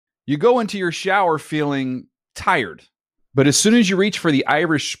You go into your shower feeling tired, but as soon as you reach for the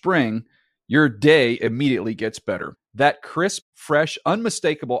Irish Spring, your day immediately gets better. That crisp, fresh,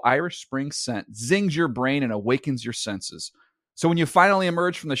 unmistakable Irish Spring scent zings your brain and awakens your senses. So when you finally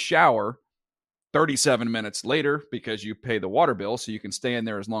emerge from the shower 37 minutes later, because you pay the water bill so you can stay in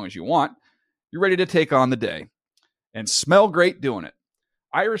there as long as you want, you're ready to take on the day and smell great doing it.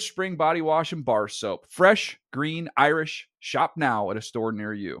 Irish Spring Body Wash and Bar Soap. Fresh, green, Irish. Shop now at a store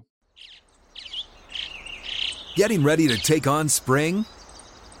near you. Getting ready to take on spring?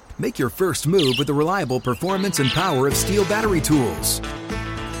 Make your first move with the reliable performance and power of Steel battery tools.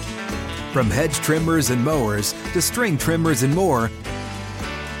 From hedge trimmers and mowers to string trimmers and more,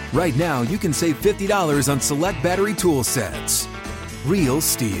 right now you can save $50 on select battery tool sets. Real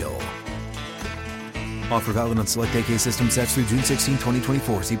Steel. Offer valid on select AK system sets through June 16,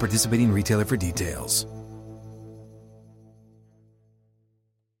 2024. See participating retailer for details.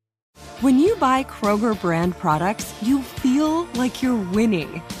 When you buy Kroger brand products, you feel like you're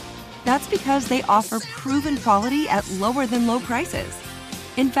winning. That's because they offer proven quality at lower than low prices.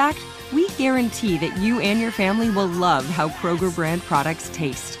 In fact, we guarantee that you and your family will love how Kroger brand products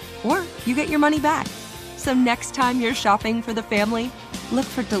taste, or you get your money back. So next time you're shopping for the family, look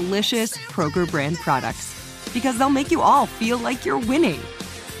for delicious Kroger brand products, because they'll make you all feel like you're winning.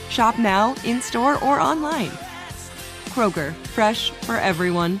 Shop now, in-store, or online. Kroger, fresh for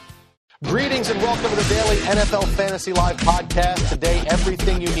everyone. Greetings and welcome to the Daily NFL Fantasy Live podcast. Today,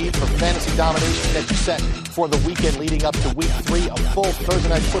 everything you need for fantasy domination that you set for the weekend leading up to week 3, a full Thursday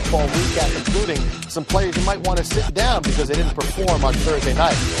night football recap, including some players you might want to sit down because they didn't perform on Thursday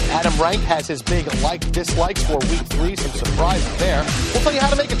night. Adam Rank has his big dislikes for week 3, some surprises there. We'll tell you how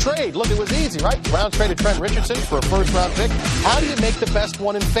to make a trade. Look, it was easy, right? Browns traded Trent Richardson for a first-round pick. How do you make the best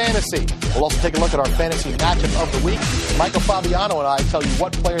one in fantasy? We'll also take a look at our fantasy matchup of the week. Michael Fabiano and I tell you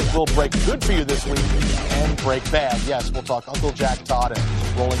what players will break good for you this week and break bad. Yes, we'll talk Uncle Jack Todd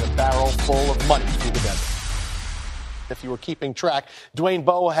and rolling a barrel full of money through the desert. If you were keeping track, Dwayne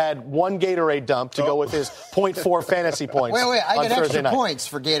Bowe had one Gatorade dump to go with his 0.4 fantasy points. Wait, I get extra night. points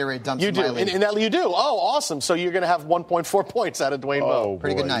for Gatorade dumps. You do, and that you do. Oh, awesome! So you're going to have 1.4 points out of Dwayne Bowe.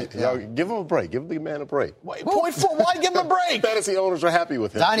 Pretty good night. Yeah. Give him a break. Give the man a break. Wait, 0.4? Why give him a break? Fantasy owners are happy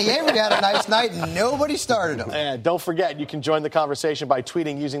with him. Donnie Avery had a nice night, and nobody started him. And don't forget, you can join the conversation by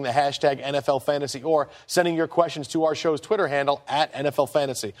tweeting using the hashtag NFL Fantasy or sending your questions to our show's Twitter handle at NFL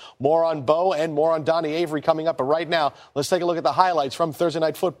Fantasy. More on Bowe and more on Donnie Avery coming up. But right now, let's take a look at the highlights from Thursday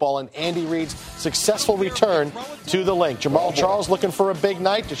Night Football and Andy Reid's successful return to the link. Jamal Charles looking for a big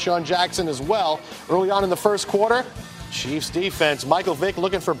night. Deshaun Jackson as well. Early on in the first quarter, Chiefs defense. Michael Vick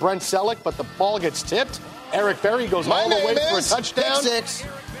looking for Brent Selleck, but the ball gets tipped. Eric Berry goes all the way for a touchdown. Pick 6.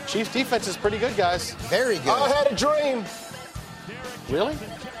 Chiefs defense is pretty good, guys. Very good. I had a dream. Really?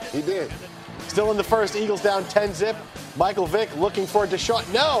 He did. Still in the first, Eagles down 10-zip. Michael Vick looking for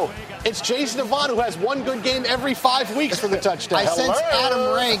Deshaun. No, it's Jason Avant who has one good game every 5 weeks for the touchdown. I sense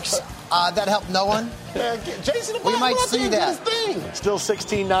Adam Ranks. That helped no one. Jason Avant, we might see that. Still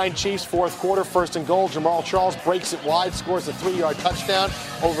 16-9 Chiefs, fourth quarter, first and goal. Jamal Charles breaks it wide, scores a 3-yard touchdown.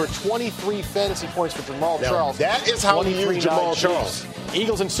 Over 23 fantasy points for Jamal Charles. That is how you use Jamal Charles.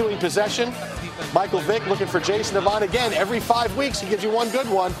 Eagles ensuing possession. Michael Vick looking for Jason Avant again. Every 5 weeks, he gives you one good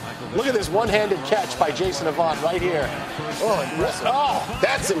one. Look at this one-handed catch by Jason Avant right here. Oh, impressive. Oh,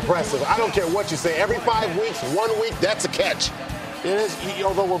 that's impressive. I don't care what you say. Every 5 weeks, 1 week, that's a catch. It is,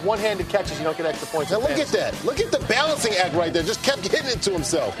 although with one-handed catches, you don't get extra points. Now look at that. Look at the balancing act right there. Just kept hitting it to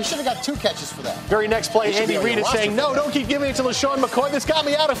himself. He should have got 2 catches for that. Very next play, Andy Reid is saying, no, don't keep giving it to LaShawn McCoy. This got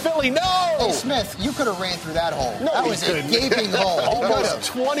me out of Philly. No! Hey, Smith, you could have ran through that hole. No, that was a gaping hole. Almost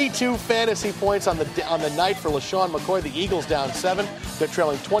 22 fantasy points on the night for LaShawn McCoy. The Eagles down 7. They're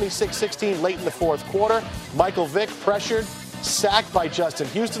trailing 26-16 late in the fourth quarter. Michael Vick pressured. Sacked by Justin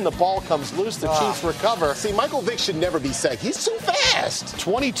Houston. The ball comes loose. The Chiefs recover. See, Michael Vick should never be sacked. He's too fast.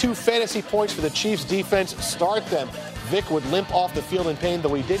 22 fantasy points for the Chiefs defense. Start them. Vick would limp off the field in pain,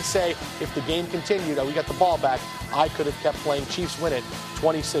 though he did say if the game continued, we got the ball back, I could have kept playing. Chiefs win it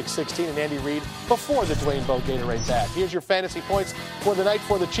 26-16, and Andy Reid before the Dwayne Bowe Gatorade bat. Here's your fantasy points for the night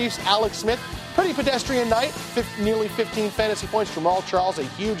for the Chiefs. Alex Smith, pretty pedestrian night, nearly 15 fantasy points. Jamal Charles, a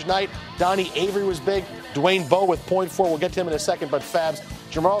huge night. Donnie Avery was big. Dwayne Bowe with 0.4. We'll get to him in a second, but Fabs,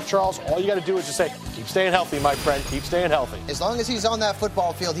 Jamal Charles, all you got to do is just say, keep staying healthy, my friend. Keep staying healthy. As long as he's on that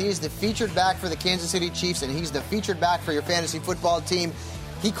football field, he is the featured back for the Kansas City Chiefs, and he's the featured back for your fantasy football team.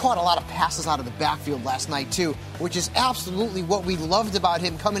 He caught a lot of passes out of the backfield last night, too, which is absolutely what we loved about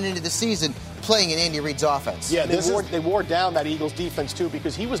him coming into the season. playing in Andy Reid's offense. Yeah, they wore down that Eagles defense, too,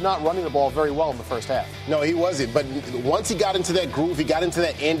 because he was not running the ball very well in the first half. No, he wasn't. But once he got into that groove, he got into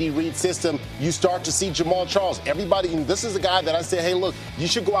that Andy Reid system, you start to see Jamal Charles. Everybody, and this is a guy that I said, hey, look, you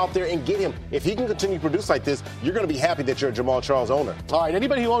should go out there and get him. If he can continue to produce like this, you're going to be happy that you're a Jamal Charles owner. All right,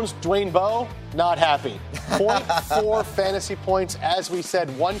 anybody who owns Dwayne Bowe, not happy. 0.4 fantasy points, as we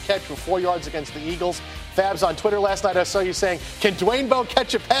said, 1 catch for 4 yards against the Eagles. Fabs, on Twitter last night, I saw you saying, can Dwayne Bowe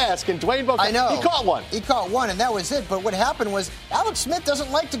catch a pass? Can Dwayne Bowe catch? I know. He caught one. He caught one, and that was it. But what happened was Alex Smith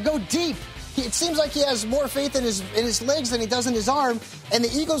doesn't like to go deep. It seems like he has more faith in his legs than he does in his arm. And the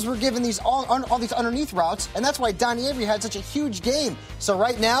Eagles were given these all these underneath routes, and that's why Donnie Avery had such a huge game. So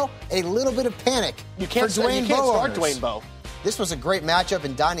right now, a little bit of panic for Dwayne Bowe. Start Dwayne Bowe. This was a great matchup,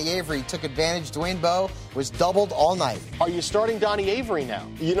 and Donnie Avery took advantage. Dwayne Bowe was doubled all night. Are you starting Donnie Avery now?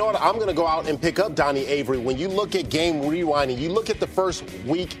 You know what? I'm going to go out and pick up Donnie Avery. When you look at game rewinding, you look at the first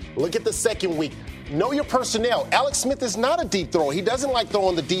week, look at the second week. Know your personnel. Alex Smith is not a deep thrower. He doesn't like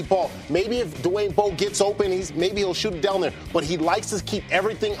throwing the deep ball. Maybe if Dwayne Bowe gets open, maybe he'll shoot it down there. But he likes to keep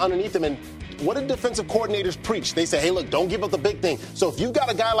everything underneath him. And what do defensive coordinators preach? They say, hey, look, don't give up the big thing. So if you've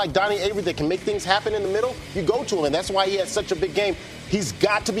got a guy like Donnie Avery that can make things happen in the middle, you go to him. And that's why he had such a big game. He's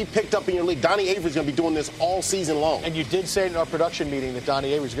got to be picked up in your league. Donnie Avery's going to be doing this all season long. And you did say in our production meeting that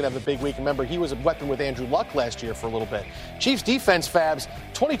Donnie Avery's going to have a big week. Remember, he was a weapon with Andrew Luck last year for a little bit. Chiefs defense, Fabs,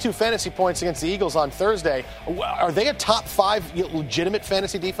 22 fantasy points against the Eagles on Thursday. Are they a top 5 legitimate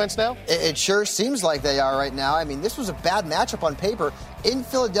fantasy defense now? It sure seems like they are right now. I mean, this was a bad matchup on paper in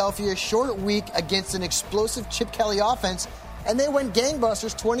Philadelphia, short week against an explosive Chip Kelly offense. And they went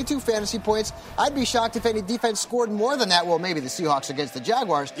gangbusters, 22 fantasy points. I'd be shocked if any defense scored more than that. Well, maybe the Seahawks against the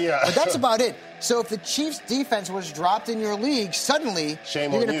Jaguars. Yeah. But that's about it. So if the Chiefs' defense was dropped in your league, suddenly you're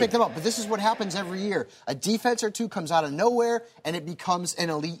going to pick them up. But this is what happens every year. A defense or two comes out of nowhere, and it becomes an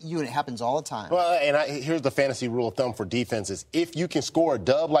elite unit. It happens all the time. Well, and here's the fantasy rule of thumb for defenses. If you can score a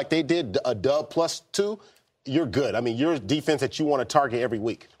dub like they did, a dub +2, you're good. I mean, you're a defense that you want to target every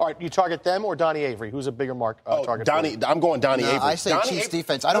week. All right, you target them or Donnie Avery? Who's a bigger target? Donnie. I'm going Donnie Avery. I say Chiefs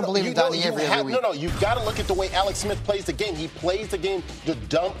defense. I don't believe in Donnie Avery every week. No, you've got to look at the way Alex Smith plays the game. He plays the game to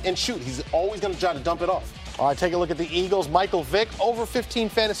dump and shoot. He's always going to try to dump it off. All right, take a look at the Eagles. Michael Vick, over 15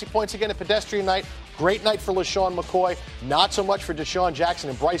 fantasy points again at pedestrian night. Great night for LaShawn McCoy. Not so much for Deshaun Jackson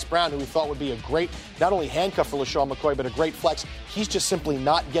and Bryce Brown, who we thought would be a great, not only handcuff for LaShawn McCoy, but a great flex. He's just simply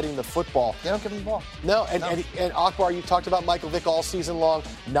not getting the football. They don't give him the ball. No, and Akbar, you talked about Michael Vick all season long.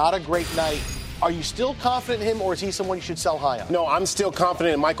 Not a great night. Are you still confident in him, or is he someone you should sell high on? No, I'm still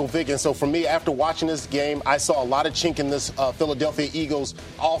confident in Michael Vick. And so for me, after watching this game, I saw a lot of chink in this Philadelphia Eagles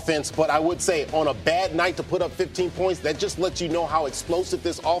offense. But I would say on a bad night to put up 15 points, that just lets you know how explosive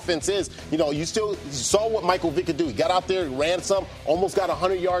this offense is. You know, you saw what Michael Vick could do. He got out there, ran some, almost got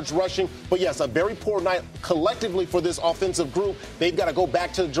 100 yards rushing. But yes, a very poor night collectively for this offensive group. They've got to go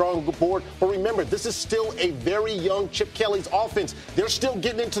back to the drawing board. But remember, this is still a very young Chip Kelly's offense. They're still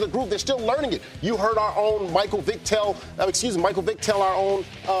getting into the groove. They're still learning it. You heard our own Michael Vick tell our own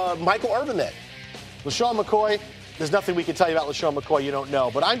Michael Irvin that. LaShawn McCoy, there's nothing we can tell you about LaShawn McCoy you don't know.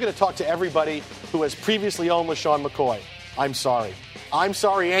 But I'm going to talk to everybody who has previously owned LaShawn McCoy. I'm sorry. I'm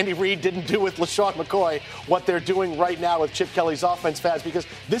sorry Andy Reid didn't do with LaShawn McCoy what they're doing right now with Chip Kelly's offense, Faz, because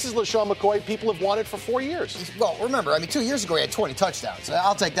this is LaShawn McCoy people have wanted for 4 years. Well, remember, 2 years ago he had 20 touchdowns.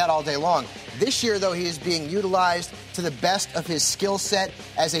 I'll take that all day long. This year, though, he is being utilized to the best of his skill set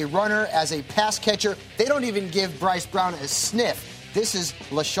as a runner, as a pass catcher. They don't even give Bryce Brown a sniff. This is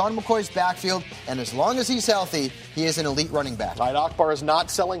LaShawn McCoy's backfield, and as long as he's healthy, he is an elite running back. All right, Akbar is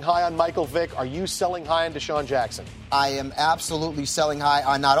not selling high on Michael Vick. Are you selling high on Deshaun Jackson? I am absolutely selling high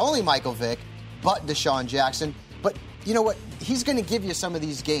on not only Michael Vick, but Deshaun Jackson. But you know what? He's going to give you some of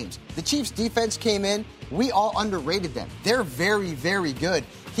these games. The Chiefs' defense came in. We all underrated them. They're very, very good.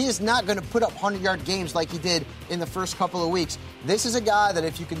 He is not going to put up 100-yard games like he did in the first couple of weeks. This is a guy that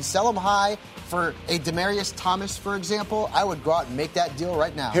if you can sell him high for a Demaryius Thomas, for example, I would go out and make that deal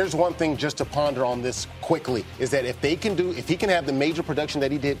right now. Here's one thing just to ponder on this quickly, is that if he can have the major production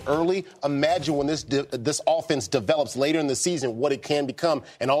that he did early, imagine when this offense develops later in the season, what it can become,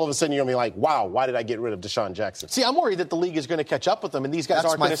 and all of a sudden you're going to be like, wow, why did I get rid of Deshaun Jackson? See, I'm worried that the league is going to catch up with them, and these guys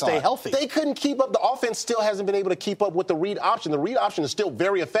aren't going to stay healthy. They couldn't keep up. The offense still hasn't been able to keep up with the read option. The read option is still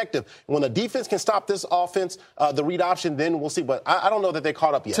very effective. When the defense can stop this offense, the read option, then we'll see. But I don't know that they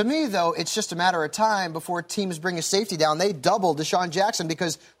caught up yet. To me, though, it's just a matter of time before teams bring a safety down. They double Deshaun Jackson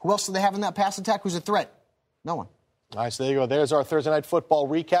because who else do they have in that pass attack who's a threat? No one. All right, so there you go. There's our Thursday Night Football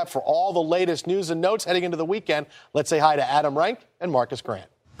recap. For all the latest news and notes heading into the weekend, let's say hi to Adam Rank and Marcus Grant.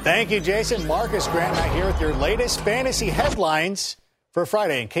 Thank you, Jason. Marcus Grant right here with your latest fantasy headlines For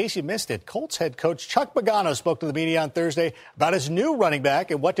Friday, in case you missed it, Colts head coach Chuck Pagano spoke to the media on Thursday about his new running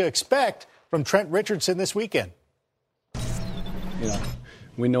back and what to expect from Trent Richardson this weekend.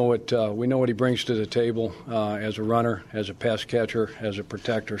 We know what he brings to the table as a runner, as a pass catcher, as a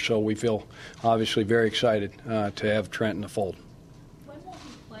protector. So we feel obviously very excited to have Trent in the fold. When will he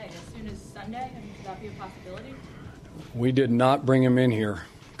play? As soon as Sunday? Could that be a possibility? We did not bring him in here,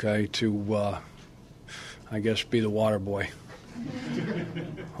 to I guess be the water boy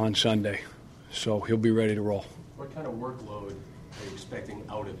on Sunday. So he'll be ready to roll. What kind of workload are you expecting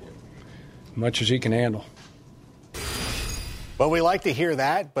out of him? Much as he can handle. Well, we like to hear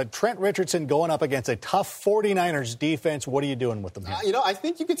that, but Trent Richardson going up against a tough 49ers defense, what are you doing with them here? I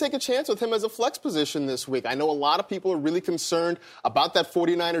think you can take a chance with him as a flex position this week. I know a lot of people are really concerned about that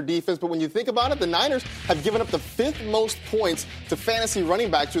 49er defense, but when you think about it, the Niners have given up the 5th most points to fantasy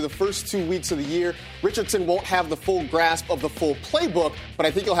running back through the first 2 weeks of the year. Richardson won't have the full grasp of the full playbook, but I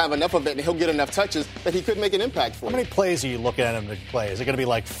think he'll have enough of it and he'll get enough touches that he could make an impact for you. How many plays are you looking at him to play? Is it going to be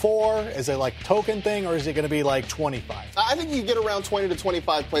like 4? Is it like token thing, or is it going to be like 25? I think you get around 20 to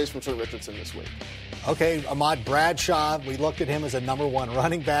 25 plays from Trent Richardson this week. Okay, Ahmad Bradshaw, we looked at him as a number 1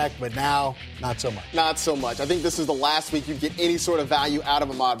 running back, but now not so much. Not so much. I think this is the last week you get any sort of value out of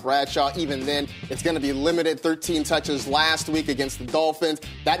Ahmad Bradshaw. Even then, it's going to be limited. 13 touches last week against the Dolphins.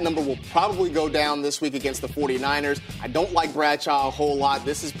 That number will probably go down this week against the 49ers. I don't like Bradshaw a whole lot.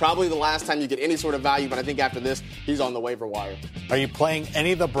 This is probably the last time you get any sort of value, but I think after this, he's on the waiver wire. Are you playing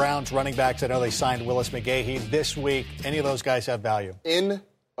any of the Browns running backs? I know they signed Willis McGahee this week. Any of those guys have value?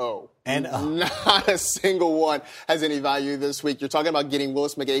 N-O. Not a single one has any value this week. You're talking about getting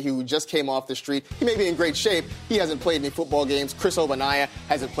Willis McGahee, who just came off the street. He may be in great shape. He hasn't played any football games. Chris Obanaya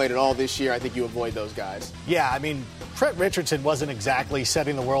hasn't played at all this year. I think you avoid those guys. Yeah, I mean, Trent Richardson wasn't exactly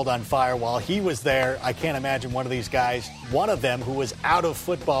setting the world on fire while he was there. I can't imagine one of these guys, one of them who was out of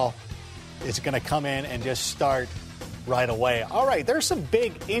football, is going to come in and just start right away. All right, there's some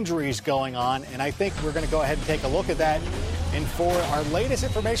big injuries going on, and I think we're going to go ahead and take a look at that. And for our latest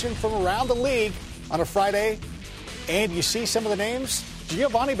information from around the league on a Friday, and you see some of the names,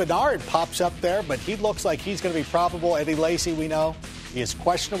 Giovanni Bernard pops up there, but he looks like he's going to be probable. Eddie Lacy, we know, he is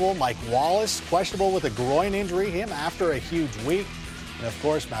questionable. Mike Wallace, questionable with a groin injury, him after a huge week. And, of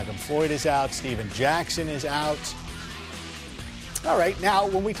course, Malcolm Floyd is out. Steven Jackson is out. All right, now,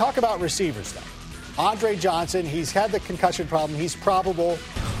 when we talk about receivers, though, Andre Johnson, he's had the concussion problem. He's probable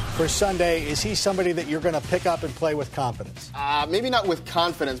for Sunday. Is he somebody that you're going to pick up and play with confidence? Maybe not with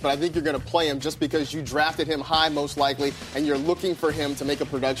confidence, but I think you're going to play him just because you drafted him high, most likely, and you're looking for him to make a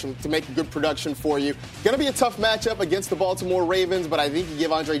good production for you. Going to be a tough matchup against the Baltimore Ravens, but I think you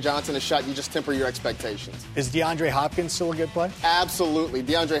give Andre Johnson a shot. You just temper your expectations. Is DeAndre Hopkins still a good play? Absolutely.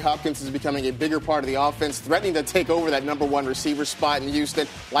 DeAndre Hopkins is becoming a bigger part of the offense, threatening to take over that number 1 receiver spot in Houston.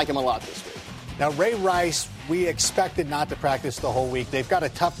 Like him a lot this week. Now, Ray Rice, we expected not to practice the whole week. They've got a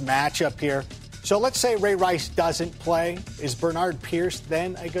tough matchup here. So let's say Ray Rice doesn't play. Is Bernard Pierce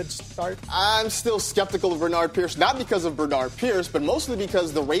then a good start? I'm still skeptical of Bernard Pierce, not because of Bernard Pierce, but mostly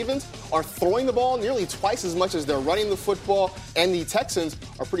because the Ravens are throwing the ball nearly twice as much as they're running the football, and the Texans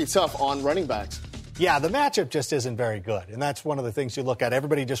are pretty tough on running backs. Yeah, the matchup just isn't very good, and that's one of the things you look at.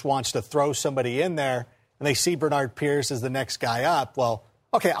 Everybody just wants to throw somebody in there, and they see Bernard Pierce as the next guy up. Well,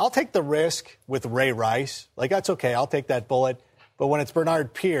 okay, I'll take the risk with Ray Rice. Like, that's okay. I'll take that bullet. But when it's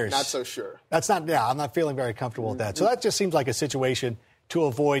Bernard Pierce... Not so sure. I'm not feeling very comfortable with that. So that just seems like a situation to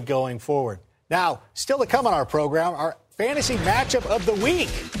avoid going forward. Now, still to come on our program, our fantasy matchup of the week.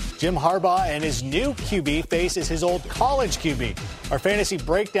 Jim Harbaugh and his new QB faces his old college QB. Our fantasy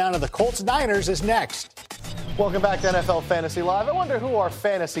breakdown of the Colts-Niners is next. Welcome back to NFL Fantasy Live. I wonder who our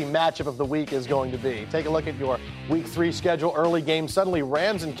fantasy matchup of the week is going to be. Take a look at your Week 3 schedule. Early game, suddenly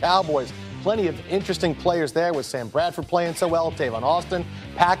Rams and Cowboys. Plenty of interesting players there with Sam Bradford playing so well, Tavon Austin,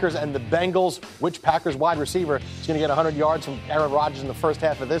 Packers and the Bengals. Which Packers wide receiver is going to get 100 yards from Aaron Rodgers in the first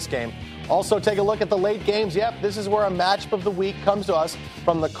half of this game? Also, take a look at the late games. Yep, this is where a matchup of the week comes to us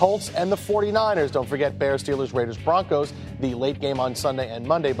from the Colts and the 49ers. Don't forget Bears, Steelers, Raiders, Broncos, the late game on Sunday and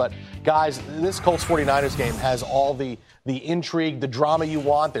Monday. But, guys, this Colts-49ers game has all the intrigue, the drama you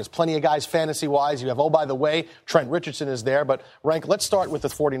want. There's plenty of guys fantasy-wise. You have, oh, by the way, Trent Richardson is there. But, Rank, let's start with the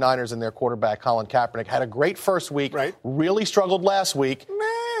 49ers and their quarterback, Colin Kaepernick. Had a great first week. Right. Really struggled last week.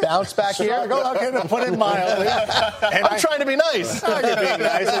 Bounce back here. Go and put it mildly. I'm trying to be nice. You're being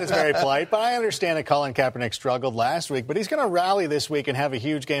nice, and it's very polite. But I understand that Colin Kaepernick struggled last week. But he's going to rally this week and have a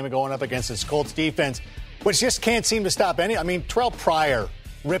huge game going up against this Colts defense, which just can't seem to stop any. I mean, Terrell Pryor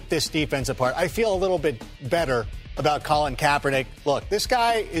ripped this defense apart. I feel a little bit better about Colin Kaepernick. Look, this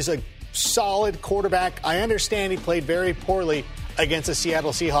guy is a solid quarterback. I understand he played very poorly against the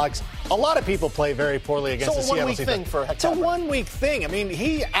Seattle Seahawks. A lot of people play very poorly against the Seattle Seahawks. It's a 1 week thing for It's a 1 week thing. I mean,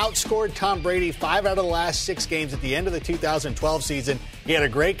 he outscored Tom Brady 5 out of the last 6 games at the end of the 2012 season. He had a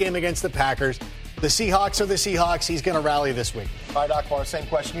great game against the Packers. The Seahawks are the Seahawks. He's going to rally this week. All right, Akbar, same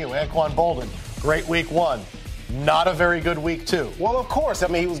question to you. Anquan Boldin, great week 1. Not a very good week 2. Well, of course. I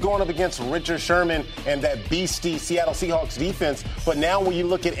mean, he was going up against Richard Sherman and that beastie Seattle Seahawks defense. But now when you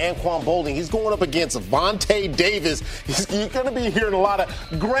look at Anquan Boldin, he's going up against Vontae Davis. You're going to be hearing a lot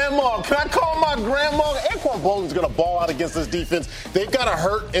of, Grandma, can I call my grandma? Anquan Boldin's going to ball out against this defense. They've got a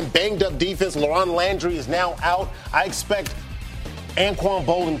hurt and banged up defense. Laron Landry is now out. I expect Anquan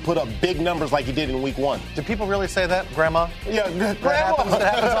Boldin put up big numbers like he did in week 1. Do people really say that, Grandma? Yeah, Grandma.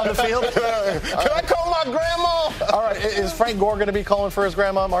 That happens on the field? Can I call my grandma? All right, is Frank Gore going to be calling for his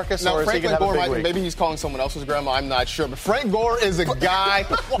grandma, Marcus? No, or is Frank he going to have a big week? maybe he's calling someone else's grandma. I'm not sure. But Frank Gore is a guy.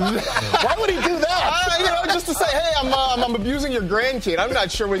 Why would he do that? Just to say, hey, I'm abusing your grandkid. I'm not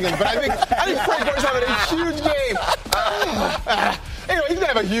sure what he's going to do. But I think Frank Gore's having a huge game. Anyway, he's going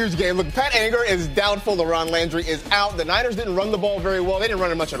to have a huge game. Look, Pat Anger is doubtful. LaRon Landry is out. The Niners didn't run the ball very well. They didn't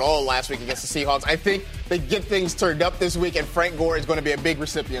run it much at all last week against the Seahawks. I think they get things turned up this week, and Frank Gore is going to be a big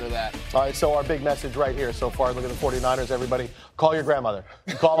recipient of that. All right, so our big message right here so far, look at the 49ers, everybody, call your grandmother.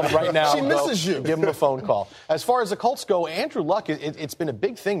 Call them right now. She misses you. Give them a phone call. As far as the Colts go, Andrew Luck, it's been a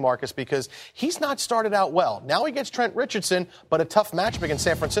big thing, Marcus, because he's not started out well. Now he gets Trent Richardson, but a tough matchup against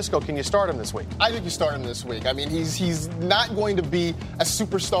San Francisco. Can you start him this week? I think you start him this week. I mean, he's not going to be a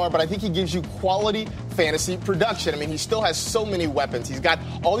superstar, but I think he gives you quality fantasy production. I mean, he still has so many weapons. He's got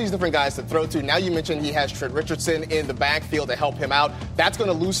all these different guys to throw to. Now you mentioned he has Trent Richardson in the backfield to help him out. That's going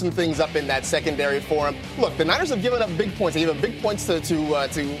to loosen things up in that secondary for him. Look, the Niners have given up big points. They gave up big points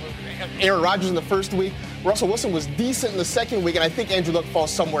to Aaron Rodgers in the first week. Russell Wilson was decent in the second week, and I think Andrew Luck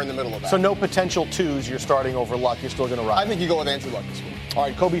falls somewhere in the middle of that. So no potential 2s you're starting over Luck. You're still going to ride. I think you go with Andrew Luck this week. All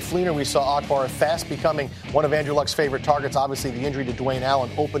right, Kobe Fleener, we saw Akbar fast becoming one of Andrew Luck's favorite targets. Obviously, the injury to Dwayne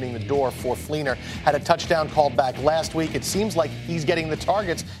Allen opening the door for Fleener. Had a touchdown called back last week. It seems like he's getting the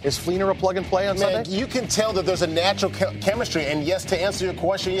targets. Is Fleener a plug-and-play on Sunday? You can tell that there's a natural chemistry. And, yes, to answer your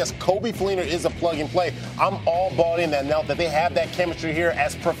question, yes, Kobe Fleener is a plug-and-play. I'm all bought in that now that they have that chemistry here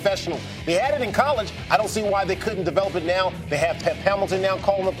as professionals. They had it in college. I don't see why they couldn't develop it now. They have Pep Hamilton now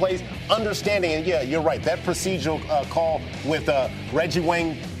calling the plays, understanding. And, yeah, you're right. That procedural call with Reggie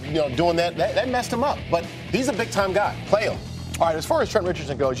Wayne, doing that messed him up. But he's a big-time guy. Play him. All right, as far as Trent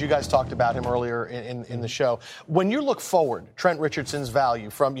Richardson goes, you guys talked about him earlier in the show. When you look forward, Trent Richardson's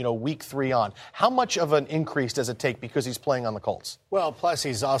value from, week 3 on, how much of an increase does it take because he's playing on the Colts? Well, plus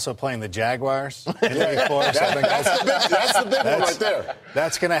he's also playing the Jaguars in week 4. That's the big one right there.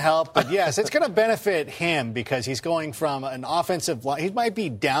 That's going to help. But, yes, it's going to benefit him because he's going from an offensive line. He might be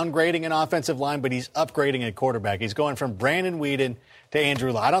downgrading an offensive line, but he's upgrading a quarterback. He's going from Brandon Weeden to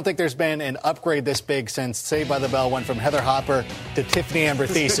Andrew Luck. I don't think there's been an upgrade this big since Saved by the Bell went from Heather Hopper to Tiffany Amber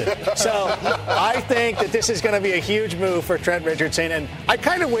Thiessen. So I think that this is going to be a huge move for Trent Richardson. And I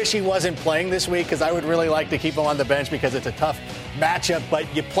kind of wish he wasn't playing this week because I would really like to keep him on the bench because it's a tough matchup.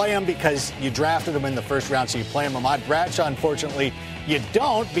 But you play him because you drafted him in the first round, so you play him. Ahmad Bradshaw, unfortunately, you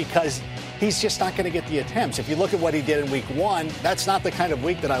don't because he's just not going to get the attempts. If you look at what he did in week 1, that's not the kind of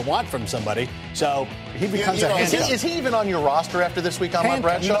week that I want from somebody. So he becomes a handcuff. Is he even on your roster after this week, Ahmad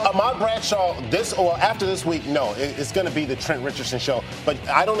Bradshaw? Ahmad Bradshaw, after this week, no. It's going to be the Trent Richardson show. But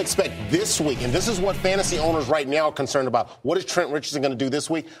I don't expect this week, and this is what fantasy owners right now are concerned about. What is Trent Richardson going to do this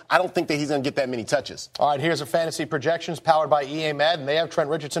week? I don't think that he's going to get that many touches. All right, here's a fantasy projections powered by EA Madden. They have Trent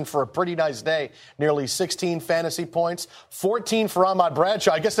Richardson for a pretty nice day. Nearly 16 fantasy points, 14 for Ahmad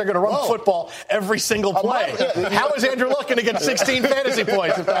Bradshaw. I guess they're going to run football every single play. How is Andrew Luck going to get 16 fantasy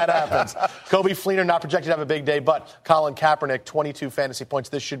points if that happens? Kobe Fleener not projected to have a big day, but Colin Kaepernick, 22 fantasy points.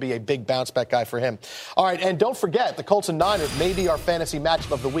 This should be a big bounce-back guy for him. All right, and don't forget, the Colts and Niners may be our fantasy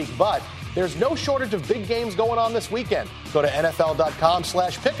matchup of the week, but there's no shortage of big games going on this weekend. Go to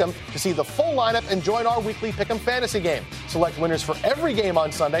NFL.com/pick'em to see the full lineup and join our weekly Pick'em fantasy game. Select winners for every game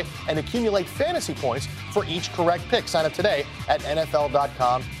on Sunday and accumulate fantasy points for each correct pick. Sign up today at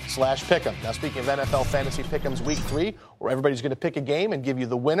NFL.com/pick'em. Now, speaking of NFL Fantasy Pick'em's Week 3, where everybody's going to pick a game and give you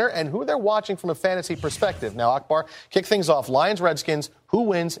the winner and who they're watching from a fantasy perspective. Now, Akbar, kick things off. Lions, Redskins, who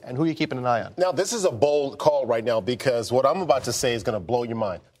wins and who are you keeping an eye on? Now, this is a bold call right now because what I'm about to say is going to blow your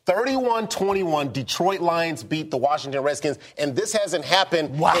mind. 31-21, Detroit Lions beat the Washington Redskins, and this hasn't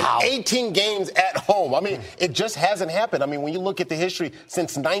happened in 18 games at home. I mean, it just hasn't happened. I mean, when you look at the history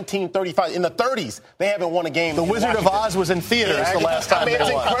since 1935, in the 30s, they haven't won a game. The Wizard of Oz was in theaters the last time they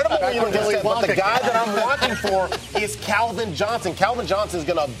won. incredible when you don't get set, but the guy that I'm watching for is Calvin Johnson. Calvin Johnson is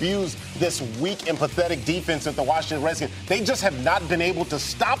going to abuse this weak and pathetic defense at the Washington Redskins. They just have not been able to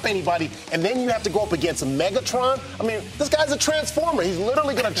stop anybody, and then you have to go up against Megatron. I mean, this guy's a transformer. He's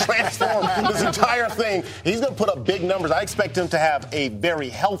literally going to transform this entire thing. He's going to put up big numbers. I expect him to have a very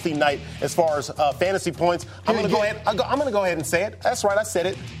healthy night as far as fantasy points. I'm going to go ahead and say it. That's right, I said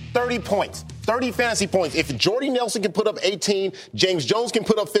it. 30 points. 30 fantasy points. If Jordy Nelson can put up 18, James Jones can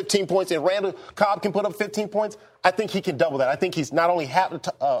put up 15 points, and Randall Cobb can put up 15 points, I think he can double that. I think he's not only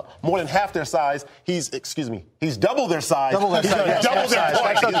more than half their size, he's double their size. He's going to double their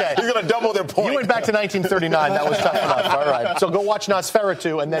points. Okay. He's going to double their points. You went back to 1939. That was tough enough. All right. So go watch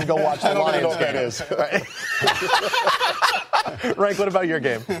Nosferatu and then go watch the Lions game. I don't know what that is. Rank, what about your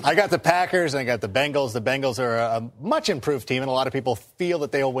game? I got the Packers and I got the Bengals. The Bengals are a much improved team, and a lot of people feel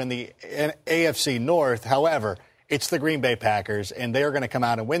that they'll win the AFC North. However, it's the Green Bay Packers, and they're going to come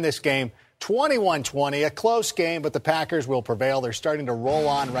out and win this game 21-20, a close game, but the Packers will prevail. They're starting to roll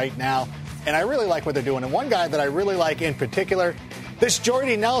on right now, and I really like what they're doing. And one guy that I really like in particular, this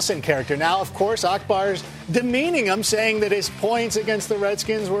Jordy Nelson character. Now, of course, Akbar's demeaning him, saying that his points against the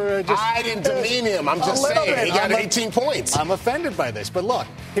Redskins were just... I didn't demean him. I'm just saying he got 18 points. I'm offended by this. But look,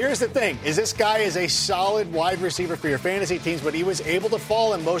 here's the thing, is this guy is a solid wide receiver for your fantasy teams, but he was able to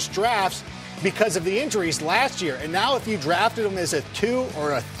fall in most drafts because of the injuries last year. And now if you drafted him as a 2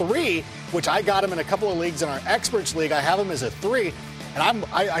 or a 3, which I got him in a couple of leagues in our Experts League, I have him as a 3, and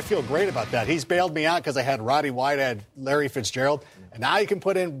I feel great about that. He's bailed me out because I had Roddy Whitehead, Larry Fitzgerald, and now you can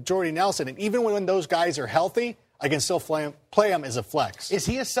put in Jordy Nelson. And even when those guys are healthy, I can still play him as a flex. Is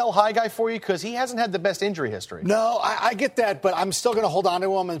he a sell-high guy for you? Because he hasn't had the best injury history. No, I get that, but I'm still going to hold on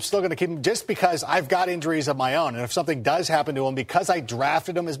to him. I'm still going to keep him just because I've got injuries of my own. And if something does happen to him, because I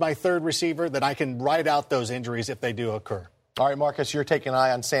drafted him as my third receiver, then I can ride out those injuries if they do occur. All right, Marcus, you're taking an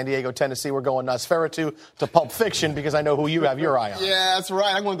eye on San Diego, Tennessee. We're going Nosferatu to Pulp Fiction because I know who you have your eye on. Yeah, that's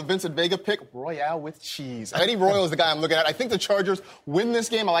right. I'm going with the Vincent Vega pick, Royale with cheese. Eddie Royal is the guy I'm looking at. I think the Chargers win this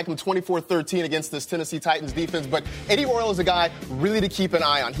game. I like him 24-13 against this Tennessee Titans defense. But Eddie Royal is a guy really to keep an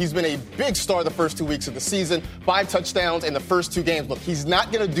eye on. He's been a big star the first 2 weeks of the season. 5 touchdowns in the first 2 games. Look, he's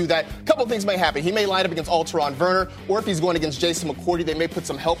not going to do that. A couple of things may happen. He may line up against Alteron Werner, or if he's going against Jason McCourty, they may put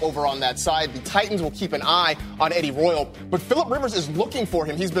some help over on that side. The Titans will keep an eye on Eddie Royal. But Phillip Rivers is looking for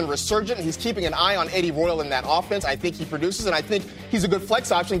him. He's been resurgent. He's keeping an eye on Eddie Royal in that offense. I think he produces, and I think he's a good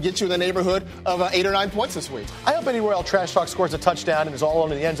flex option, get you in the neighborhood of 8 or 9 points this week. I hope Eddie Royal trash talk scores a touchdown and is all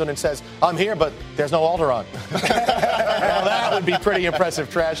alone in the end zone and says, I'm here, but there's no Alderaan. Well, that would be pretty impressive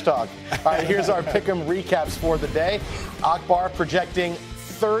trash talk. All right, here's our pick'em recaps for the day. Akbar projecting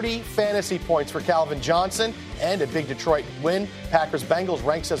 30 fantasy points for Calvin Johnson and a big Detroit win. Packers-Bengals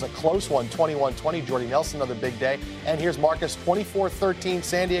ranks as a close one, 21-20. Jordy Nelson, another big day. And here's Marcus, 24-13,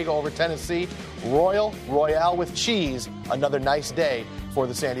 San Diego over Tennessee. Royale with cheese, another nice day for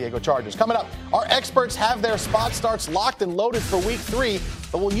the San Diego Chargers. Coming up, our experts have their spot starts locked and loaded for Week 3,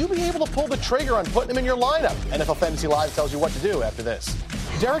 but will you be able to pull the trigger on putting them in your lineup? NFL Fantasy Live tells you what to do after this.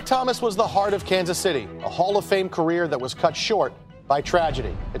 Derek Thomas was the heart of Kansas City, a Hall of Fame career that was cut short by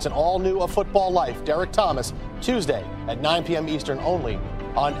tragedy. It's an all-new A Football Life, Derek Thomas, Tuesday at 9 p.m. Eastern only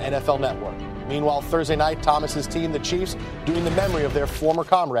on NFL Network. Meanwhile, Thursday night, Thomas's team, the Chiefs, doing the memory of their former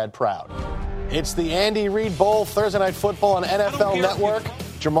comrade proud. It's the Andy Reid Bowl, Thursday Night Football on NFL Network.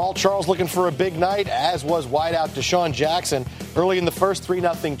 Jamal Charles looking for a big night, as was wideout Deshaun Jackson. Early in the first,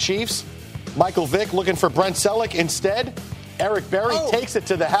 3-0 Chiefs. Michael Vick looking for Brent Selleck instead. Eric Berry takes it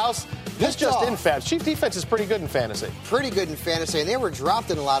to the house. This just in, Fabs. Chief defense is pretty good in fantasy. Pretty good in fantasy, and they were dropped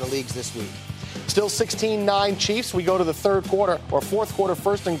in a lot of leagues this week. Still 16-9 Chiefs. We go to the third quarter, or fourth quarter,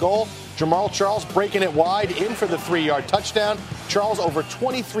 first and goal. Jamal Charles breaking it wide, in for the 3-yard touchdown. Charles over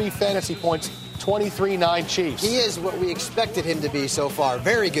 23 fantasy points, 23-9 Chiefs. He is what we expected him to be so far.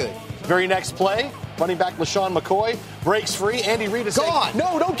 Very good. Very next play, running back LaShawn McCoy breaks free. Andy Reid is saying,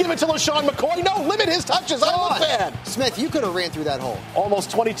 no, don't give it to LaShawn McCoy. No, limit his touches. I'm a fan. Smith, you could have ran through that hole.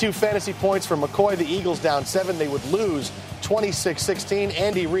 Almost 22 fantasy points for McCoy. The Eagles down 7. They would lose 26-16.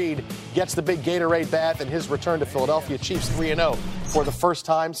 Andy Reid gets the big Gatorade bath in his return to Philadelphia. Chiefs 3-0 for the first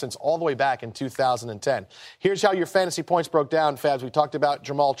time since all the way back in 2010. Here's how your fantasy points broke down, Fabs. We talked about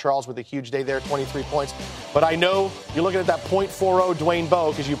Jamal Charles with a huge day there, 23 points. But I know you're looking at that .40 Dwayne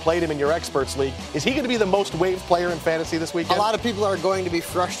Bowe because you played him in your Experts League. Is he going to be the most waived player in fantasy this weekend? A lot of people are going to be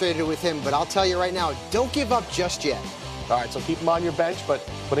frustrated with him, but I'll tell you right now, don't give up just yet. All right, so keep him on your bench, but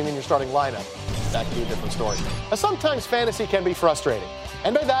put him in your starting lineup. That could be a different story. Now, sometimes fantasy can be frustrating.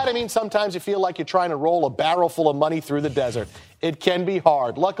 And by that, I mean sometimes you feel like you're trying to roll a barrel full of money through the desert. It can be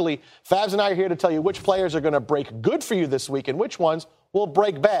hard. Luckily, Fabs and I are here to tell you which players are going to break good for you this week and which ones we'll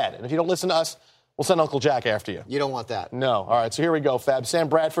break bad. And if you don't listen to us, we'll send Uncle Jack after you. You don't want that. No. All right, so here we go, Fab. Sam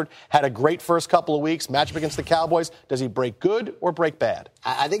Bradford had a great first couple of weeks. Matchup against the Cowboys. Does he break good or break bad?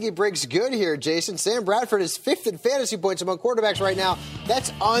 I think he breaks good here, Jason. Sam Bradford is 5th in fantasy points among quarterbacks right now.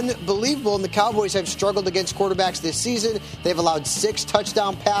 That's unbelievable, and the Cowboys have struggled against quarterbacks this season. They've allowed 6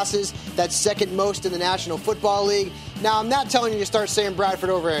 touchdown passes. That's second most in the National Football League. Now, I'm not telling you to start Sam Bradford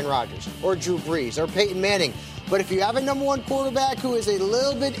over Aaron Rodgers or Drew Brees or Peyton Manning. But if you have a number one quarterback who is a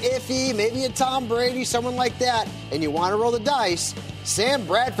little bit iffy, maybe a Tom Brady, someone like that, and you want to roll the dice, Sam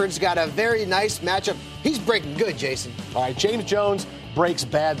Bradford's got a very nice matchup. He's breaking good, Jason. All right, James Jones breaks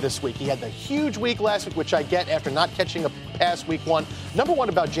bad this week. He had the huge week last week, which I get after not catching a pass week 1. Number one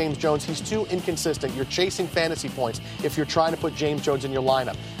about James Jones, he's too inconsistent. You're chasing fantasy points if you're trying to put James Jones in your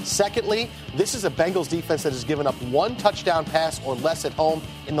lineup. Secondly, this is a Bengals defense that has given up 1 touchdown pass or less at home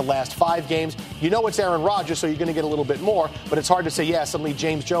in the last 5 games. You know it's Aaron Rodgers, so you're going to get a little bit more, but it's hard to say, yeah, suddenly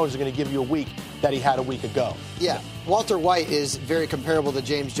James Jones is going to give you a week that he had a week ago. Yeah, Walter White is very comparable to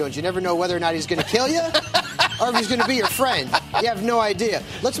James Jones. You never know whether or not he's going to kill you or if he's going to be your friend. You have no idea.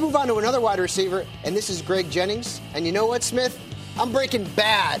 Let's move on to another wide receiver, and this is Greg Jennings. And you know what, Smith? I'm breaking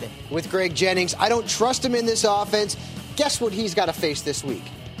bad with Greg Jennings. I don't trust him in this offense. Guess what he's got to face this week?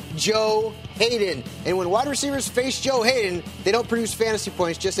 Joe Hayden. And when wide receivers face Joe Hayden, they don't produce fantasy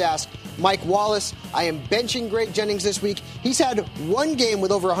points. Just ask Mike Wallace. I am benching Greg Jennings this week. He's had 1 game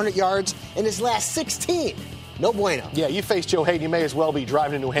with over 100 yards in his last 16. No bueno. Yeah, you face Joe Hayden, you may as well be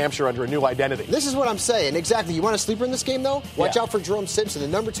driving to New Hampshire under a new identity. This is what I'm saying. Exactly. You want a sleeper in this game, though? Watch out for Jerome Simpson. The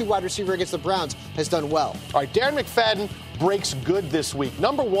number 2 wide receiver against the Browns has done well. All right, Darren McFadden breaks good this week.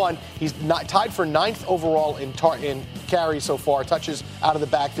 Number 1, he's not tied for 9th overall in carries so far, touches out of the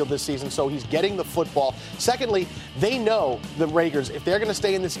backfield this season, so he's getting the football. Secondly, they know, the Raiders, if they're going to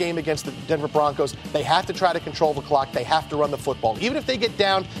stay in this game against the Denver Broncos, they have to try to control the clock. They have to run the football. Even if they get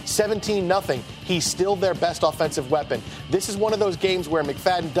down 17-0, he's still their best offensive weapon. This is one of those games where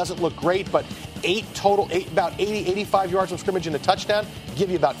McFadden doesn't look great, but about 85 yards from scrimmage and a touchdown,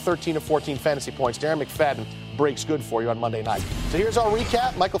 give you about 13 or 14 fantasy points. Darren McFadden breaks good for you on Monday night. So here's our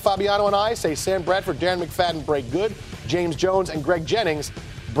recap. Michael Fabiano and I say Sam Bradford, Darren McFadden break good. James Jones and Greg Jennings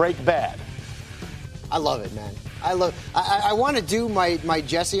break bad. I love it, man. I want to do my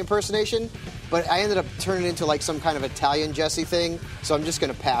Jesse impersonation, but I ended up turning it into like some kind of Italian Jesse thing, so I'm just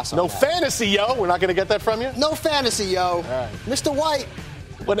going to pass on that. No fantasy, yo. We're not going to get that from you? No fantasy, yo. All right. Mr. White.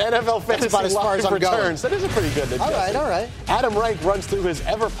 When NFL Fantasy about as far as I'm returns, going. That is a pretty good Jesse. All right. Adam Rank runs through his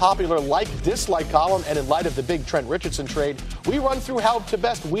ever-popular like-dislike column, and in light of the big Trent Richardson trade, we run through how to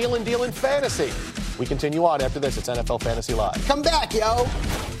best wheel and deal in fantasy. We continue on after this. It's NFL Fantasy Live. Come back, yo.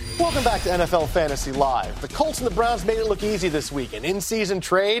 Welcome back to NFL Fantasy Live. The Colts and the Browns made it look easy this week. An in-season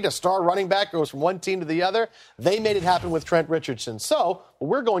trade, a star running back goes from one team to the other. They made it happen with Trent Richardson. So what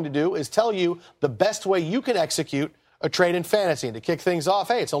we're going to do is tell you the best way you can execute a trade in fantasy. And to kick things off,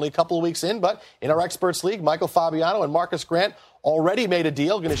 hey, it's only a couple of weeks in, but in our Experts League, Michael Fabiano and Marcus Grant already made a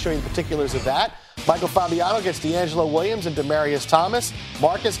deal. Going to show you the particulars of that. Michael Fabiano gets D'Angelo Williams and Demaryius Thomas.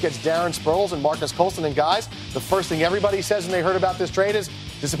 Marcus gets Darren Sproles and Marcus Colston. And guys, the first thing everybody says when they heard about this trade is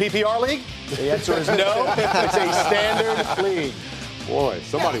this a PPR league? The answer is no. It's a standard league. Boy,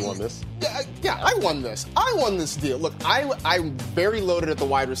 somebody won this. Yeah, I won this. I won this deal. Look, I'm very loaded at the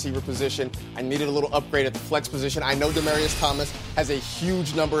wide receiver position. I needed a little upgrade at the flex position. I know Demaryius Thomas has a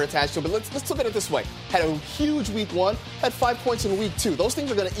huge number attached to it, but let's look at it this way. Had a huge week 1, had 5 points in week 2. Those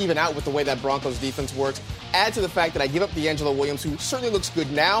things are going to even out with the way that Broncos defense works. Add to the fact that I give up D'Angelo Williams, who certainly looks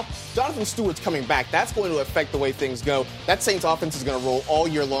good now. Jonathan Stewart's coming back. That's going to affect the way things go. That Saints offense is going to roll all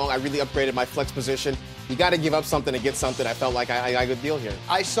year long. I really upgraded my flex position. You got to give up something to get something. I felt like I got a good deal here.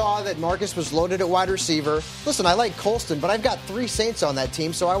 I saw that Marcus was loaded at wide receiver. Listen, I like Colston, but I've got 3 Saints on that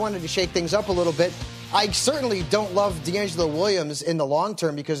team, so I wanted to shake things up a little bit. I certainly don't love D'Angelo Williams in the long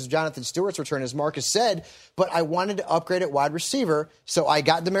term because of Jonathan Stewart's return, as Marcus said, but I wanted to upgrade at wide receiver, so I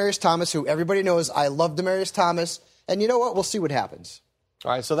got Demaryius Thomas, who everybody knows I love Demaryius Thomas, and you know what? We'll see what happens.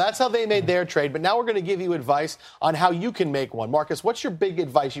 All right, so that's how they made their trade, but now we're going to give you advice on how you can make one. Marcus, what's your big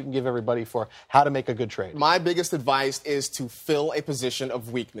advice you can give everybody for how to make a good trade? My biggest advice is to fill a position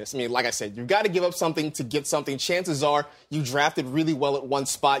of weakness. I mean, like I said, you've got to give up something to get something. Chances are you drafted really well at one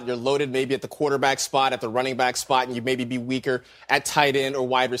spot. You're loaded maybe at the quarterback spot, at the running back spot, and you maybe be weaker at tight end or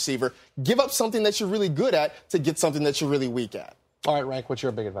wide receiver. Give up something that you're really good at to get something that you're really weak at. All right, Rank, what's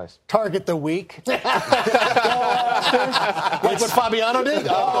your big advice? Target the weak. Like what Fabiano did?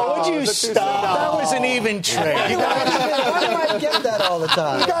 Would you stop? That was an even trade. Why do I get that all the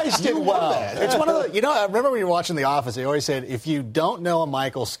time? You guys did well. It's one of the, I remember when you were watching The Office, they always said, if you don't know a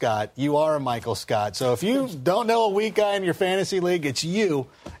Michael Scott, you are a Michael Scott. So if you don't know a weak guy in your fantasy league, it's you.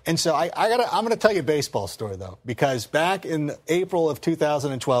 And so I'm going to tell you a baseball story, though, because back in April of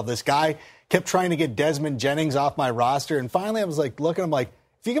 2012, this guy kept trying to get Desmond Jennings off my roster. And finally, I was like, looking at him like,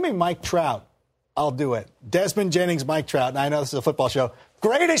 if you give me Mike Trout, I'll do it. Desmond Jennings, Mike Trout. And I know this is a football show.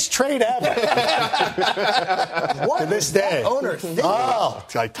 Greatest trade ever. What to this day. owner thinking? Oh,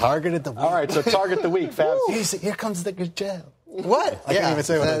 I targeted the weak. All right, so target the weak, Fabs. Here comes the gazelle. What? I can't even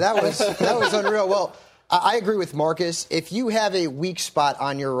say what that was unreal. Well, I agree with Marcus. If you have a weak spot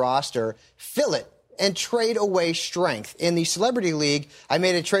on your roster, fill it and trade away strength. In the Celebrity League, I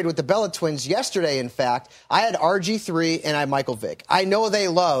made a trade with the Bella Twins yesterday, in fact. I had RG3 and I had Michael Vick. I know they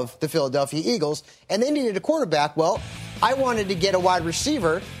love the Philadelphia Eagles, and they needed a quarterback. Well, I wanted to get a wide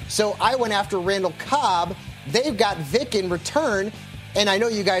receiver, so I went after Randall Cobb. They've got Vick in return, and I know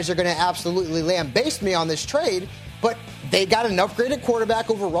you guys are going to absolutely lambaste me on this trade, but they got an upgraded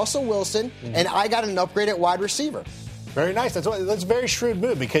quarterback over Russell Wilson, and I got an upgraded wide receiver. Very nice. That's a very shrewd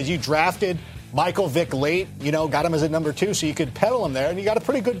move because you drafted Michael Vick late, got him as a number 2 so you could peddle him there, and you got a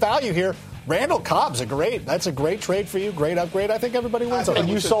pretty good value here. Randall Cobb's that's a great trade for you, great upgrade. I think everybody wins on it. And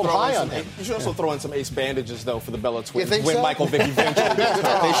you sold high on him. You should also throw in some ace bandages, though, for the Bella Twins. You think when so? Michael Vick eventually gets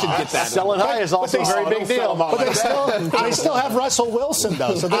hurt. They should get that. Selling high is also a very big deal. But they still have Russell Wilson,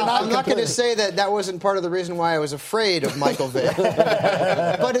 though, so they're not. I'm not going to say that wasn't part of the reason why I was afraid of Michael Vick.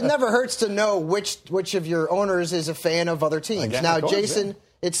 But it never hurts to know which of your owners is a fan of other teams. Again, now, of course, Jason. yeah.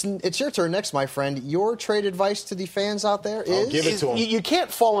 It's your turn next, my friend. Your trade advice to the fans out there is? Give it to them. You can't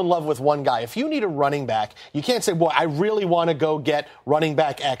fall in love with one guy. If you need a running back, you can't say, well, I really want to go get running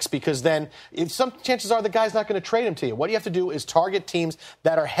back X, because then some chances are the guy's not going to trade him to you. What you have to do is target teams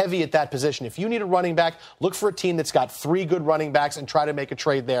that are heavy at that position. If you need a running back, look for a team that's got 3 good running backs and try to make a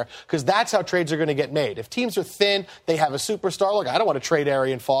trade there, because that's how trades are going to get made. If teams are thin, they have a superstar. Look, I don't want to trade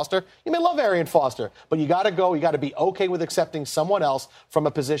Arian Foster. You may love Arian Foster, but you got to be okay with accepting someone else from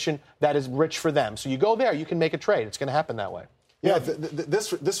a position that is rich for them. So you go there, you can make a trade. It's going to happen that way. Yeah,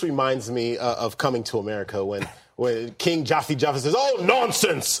 this reminds me of Coming to America when King Jaffe says, "Oh,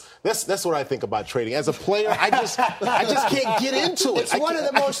 nonsense." That's what I think about trading. As a player, I just can't get into it. It's one of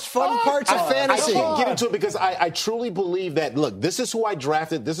the most fun parts of fantasy. I can't get into it because I truly believe that, look, this is who I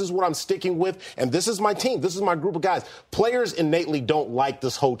drafted, this is what I'm sticking with, and this is my team, this is my group of guys. Players innately don't like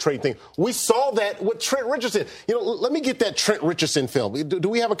this whole trade thing. We saw that with Trent Richardson. Let me get that Trent Richardson film. Do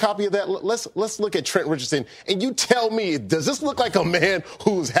we have a copy of that? Let's look at Trent Richardson, and you tell me, does this look like a man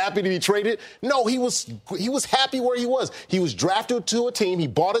who's happy to be traded? No, he was happy where he was. He was drafted to a team. He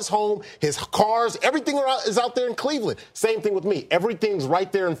bought his home, his cars, everything is out there in Cleveland. Same thing with me. Everything's right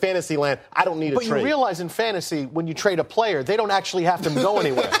there in fantasy land. I don't need a trade. But you realize in fantasy, when you trade a player, they don't actually have to go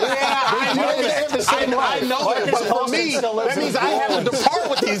anywhere. I know that. But for me, that means I have to depart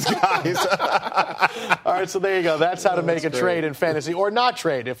with these guys. All right, so there you go. That's how to make a trade in fantasy, or not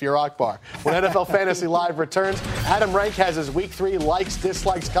trade if you're Akbar. When NFL Fantasy Live returns, Adam Rank has his Week 3 likes,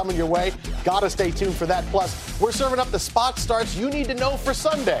 dislikes coming your way. Gotta stay tuned for that. Plus, we're serving up the spot starts you need to know for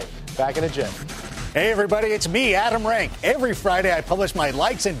Sunday. Back in a jiff. Hey, everybody, it's me, Adam Rank. Every Friday, I publish my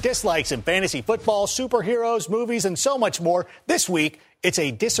likes and dislikes in fantasy football, superheroes, movies, and so much more. This week, it's a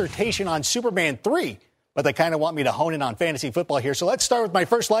dissertation on Superman 3, but they kind of want me to hone in on fantasy football here. So let's start with my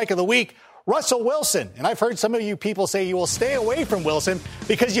first like of the week, Russell Wilson. And I've heard some of you people say you will stay away from Wilson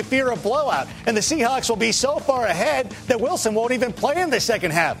because you fear a blowout. And the Seahawks will be so far ahead that Wilson won't even play in the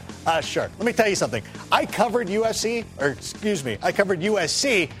second half. Sure. Let me tell you something. I covered USC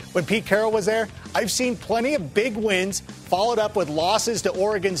when Pete Carroll was there. I've seen plenty of big wins followed up with losses to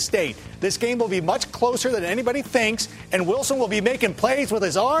Oregon State. This game will be much closer than anybody thinks, and Wilson will be making plays with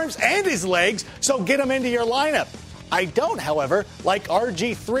his arms and his legs, so get him into your lineup. I don't, however, like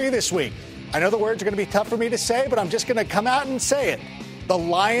RG3 this week. I know the words are going to be tough for me to say, but I'm just going to come out and say it. The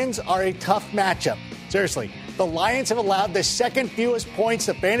Lions are a tough matchup. Seriously, the Lions have allowed the second fewest points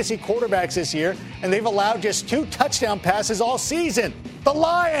to fantasy quarterbacks this year, and they've allowed just 2 touchdown passes all season. The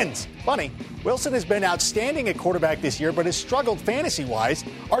Lions! Funny, Wilson has been outstanding at quarterback this year, but has struggled fantasy-wise.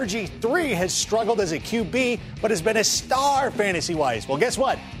 RG3 has struggled as a QB, but has been a star fantasy-wise. Well, guess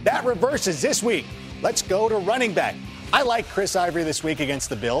what? That reverses this week. Let's go to running back. I like Chris Ivory this week against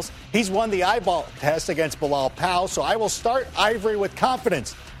the Bills. He's won the eyeball test against Bilal Powell, so I will start Ivory with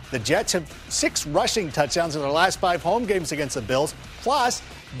confidence. The Jets have 6 rushing touchdowns in their last 5 home games against the Bills. Plus,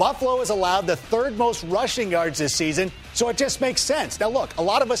 Buffalo has allowed the 3rd most rushing yards this season, so it just makes sense. Now, look, a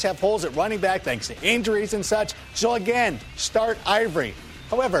lot of us have holes at running back thanks to injuries and such. So, again, start Ivory.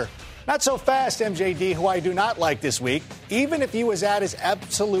 However, not so fast, MJD, who I do not like this week. Even if he was at his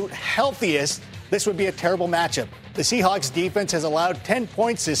absolute healthiest, this would be a terrible matchup. The Seahawks defense has allowed 10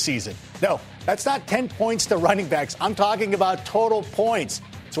 points this season. No, that's not 10 points to running backs. I'm talking about total points.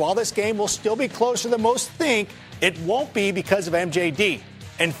 So while this game will still be closer than most think, it won't be because of MJD.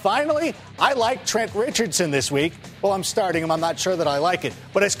 And finally, I like Trent Richardson this week. Well, I'm starting him. I'm not sure that I like it.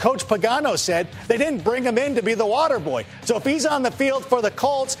 But as Coach Pagano said, they didn't bring him in to be the water boy. So if he's on the field for the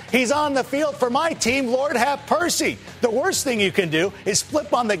Colts, he's on the field for my team, Lord have Percy. The worst thing you can do is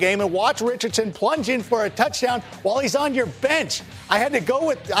flip on the game and watch Richardson plunge in for a touchdown while he's on your bench. I had to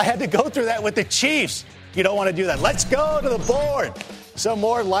go through that with the Chiefs. You don't want to do that. Let's go to the board. Some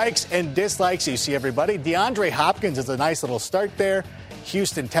more likes and dislikes. You see, everybody. DeAndre Hopkins is a nice little start there.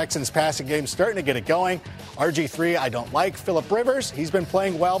 Houston Texans passing game starting to get it going. RG3, I don't like. Phillip Rivers, he's been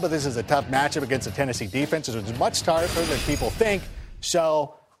playing well, but this is a tough matchup against the Tennessee defense. It's much tougher than people think.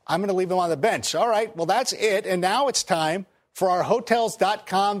 So I'm going to leave him on the bench. All right, well, that's it. And now it's time for our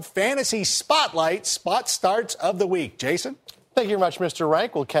Hotels.com Fantasy Spotlight Spot Starts of the Week. Jason? Thank you very much, Mr.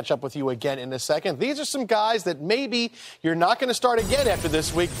 Rank. We'll catch up with you again in a second. These are some guys that maybe you're not going to start again after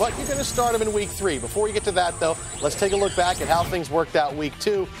this week, but you're going to start them in week 3. Before we get to that, though, let's take a look back at how things worked out week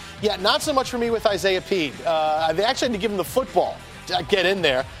 2. Yeah, not so much for me with Isaiah Pead. They actually had to give him the football to get in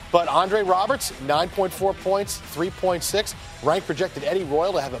there. But Andre Roberts, 9.4 points, 3.6. Rank projected Eddie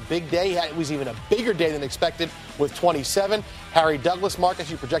Royal to have a big day. It was even a bigger day than expected with 27. Harry Douglas,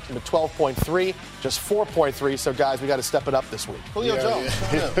 Marcus, you projected him at 12.3, just 4.3. So, guys, we got to step it up this week. Julio Jones.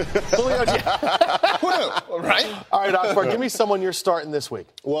 Julio Jones. Right? All right, Akbar, give me someone you're starting this week.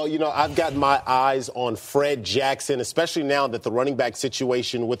 Well, I've got my eyes on Fred Jackson, especially now that the running back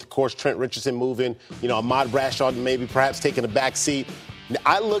situation with, of course, Trent Richardson moving, Ahmad Bradshaw maybe perhaps taking a back seat.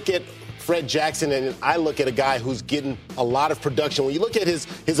 I look at Fred Jackson, and I look at a guy who's getting a lot of production. When you look at his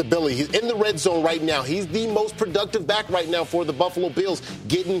ability, he's in the red zone right now. He's the most productive back right now for the Buffalo Bills,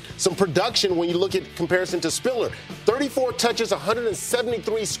 getting some production when you look at comparison to Spiller. 34 touches,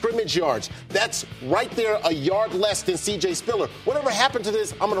 173 scrimmage yards. That's right there a yard less than C.J. Spiller. Whatever happened to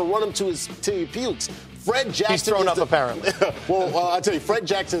this, I'm going to run him to his pukes. Fred Jackson. He's thrown up, apparently. Well, I'll tell you, Fred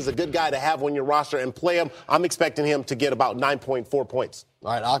Jackson is a good guy to have on your roster and play him. I'm expecting him to get about 9.4 points.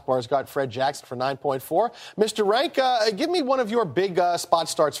 All right, Akbar's got Fred Jackson for 9.4. Mr. Rank, give me one of your big spot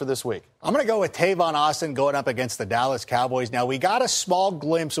starts for this week. I'm going to go with Tavon Austin going up against the Dallas Cowboys. Now, we got a small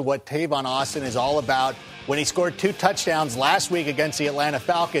glimpse of what Tavon Austin is all about when he scored 2 touchdowns last week against the Atlanta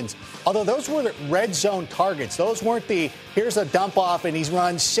Falcons. Although those were the red zone targets. Those weren't here's a dump off and he's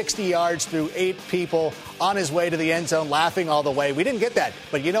run 60 yards through 8 people on his way to the end zone laughing all the way. We didn't get that.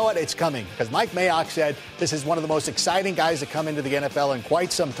 But you know what? It's coming because Mike Mayock said this is one of the most exciting guys to come into the NFL in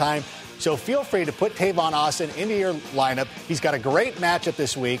quite some time. So feel free to put Tavon Austin into your lineup. He's got a great matchup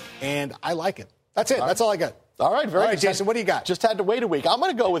this week, and I like it. That's it. All right. That's all I got. All right, very good. Jason, what do you got? Just had to wait a week. I'm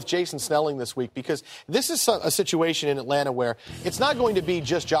going to go with Jason Snelling this week because this is a situation in Atlanta where it's not going to be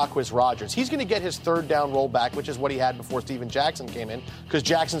just Jacquizz Rodgers. He's going to get his 3rd down roll back, which is what he had before Steven Jackson came in because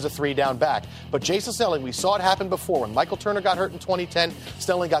Jackson's a 3-down back. But Jason Snelling, we saw it happen before. When Michael Turner got hurt in 2010,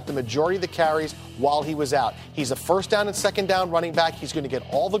 Snelling got the majority of the carries while he was out. He's a 1st down and 2nd down running back. He's going to get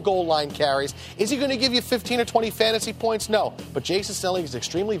all the goal line carries. Is he going to give you 15 or 20 fantasy points? No. But Jason Snelling is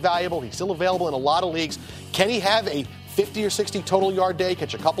extremely valuable. He's still available in a lot of leagues. Can he have a 50 or 60 total yard day,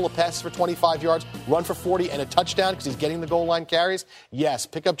 catch a couple of passes for 25 yards, run for 40 and a touchdown because he's getting the goal line carries? Yes,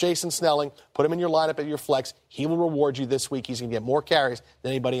 pick up Jason Snelling, put him in your lineup at your flex. He will reward you this week. He's going to get more carries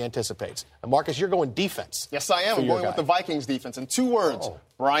than anybody anticipates. And Marcus, you're going defense. Yes, I am. I'm going with the Vikings defense. In 2 words,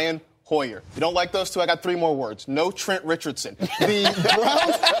 Brian Hoyer. If you don't like those 2, I got 3 more words. No Trent Richardson. The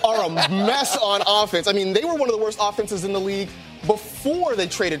Browns are a mess on offense. I mean, they were one of the worst offenses in the league before they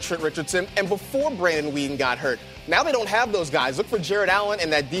traded Trent Richardson and before Brandon Weeden got hurt. Now they don't have those guys. Look for Jared Allen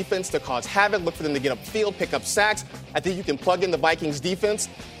and that defense to cause havoc. Look for them to get upfield, pick up sacks. I think you can plug in the Vikings defense.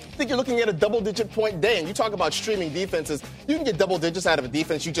 I think you're looking at a double-digit point day. And you talk about streaming defenses. You can get double digits out of a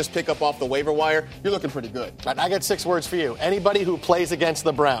defense you just pick up off the waiver wire. You're looking pretty good. Right, I got 6 words for you. Anybody who plays against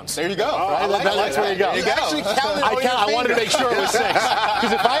the Browns. There you go. Right? That's where you go. You actually counted I wanted to make sure it was 6.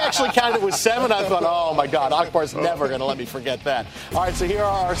 Because if I actually counted it was 7, I thought, oh, my God, Akbar's never going to let me forget that. All right, so here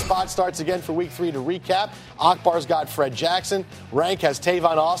are our spot starts again for week 3 to recap. Akbar's got Fred Jackson. Rank has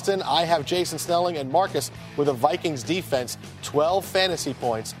Tavon Austin. I have Jason Snelling and Marcus with a Vikings defense. 12 fantasy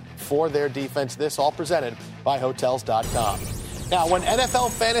points for their defense. This all presented by Hotels.com. Now, when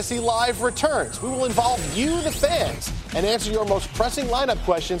NFL Fantasy Live returns, we will involve you, the fans, and answer your most pressing lineup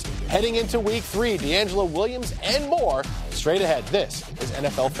questions heading into Week 3. D'Angelo Williams and more straight ahead. This is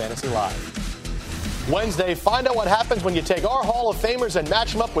NFL Fantasy Live. Wednesday, find out what happens when you take our Hall of Famers and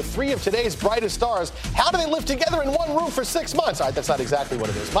match them up with 3 of today's brightest stars. How do they live together in one room for 6 months? All right, that's not exactly what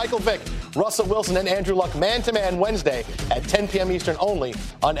it is. Michael Vick, Russell Wilson, and Andrew Luck man-to-man Wednesday at 10 p.m. Eastern only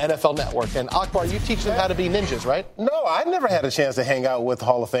on NFL Network. And Akbar, you teach them how to be ninjas, right? No, I never had a chance to hang out with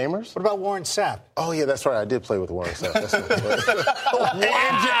Hall of Famers. What about Warren Sapp? Oh, yeah, that's right. I did play with Warren Sapp. That's right.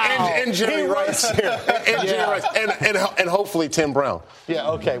 And Jerry Rice. And Jerry Rice. And hopefully Tim Brown. Yeah,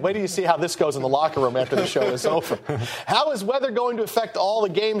 okay. Wait till you see how this goes in the locker room after the show is over. How is weather going to affect all the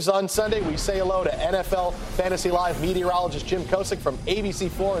games on Sunday? We say hello to NFL Fantasy Live meteorologist Jim Kosick from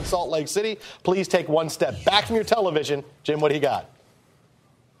ABC4 in Salt Lake City. Please take one step back from your television. Jim, what do you got?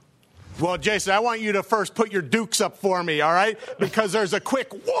 Well, Jason, I want you to first put your dukes up for me, all right? Because there's a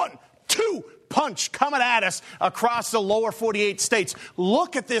quick 1-2 punch coming at us across the lower 48 states.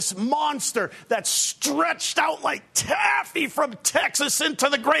 Look at this monster that's stretched out like taffy from Texas into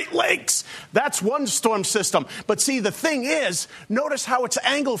the Great Lakes. That's one storm system. But see, the thing is, notice how it's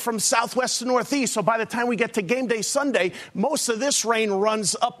angled from southwest to northeast. So by the time we get to game day Sunday, most of this rain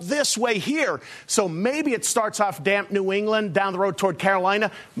runs up this way here. So maybe it starts off damp New England down the road toward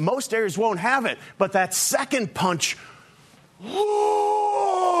Carolina. Most areas won't have it. But that second punch,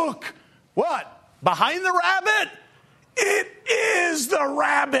 look! What? Behind the rabbit? It is the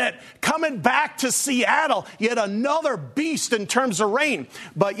rabbit coming back to Seattle. Yet another beast in terms of rain.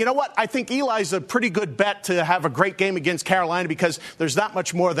 But you know what? I think Eli's a pretty good bet to have a great game against Carolina because there's not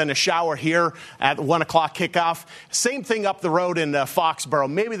much more than a shower here at the 1 o'clock kickoff. Same thing up the road in Foxborough.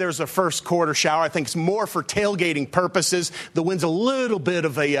 Maybe there's a first quarter shower. I think it's more for tailgating purposes. The wind's a little bit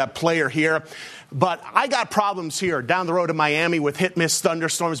of a player here. But I got problems here down the road in Miami with hit-miss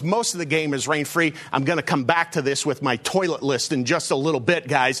thunderstorms. Most of the game is rain-free. I'm going to come back to this with my toilet list in just a little bit,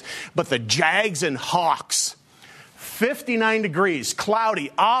 guys. But the Jags and Hawks, 59 degrees,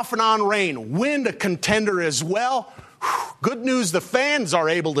 cloudy, off and on rain, wind a contender as well. Good news, the fans are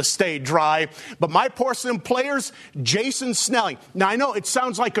able to stay dry. But my porcelain players, Jason Snelling. Now, I know it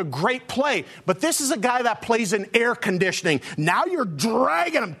sounds like a great play, but this is a guy that plays in air conditioning. Now you're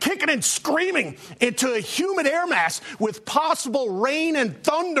dragging him, kicking and screaming into a humid air mass with possible rain and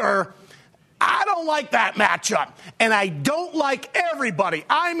thunder. I don't like that matchup. And I don't like everybody.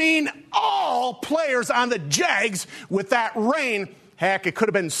 I mean all players on the Jags with that rain. Heck, it could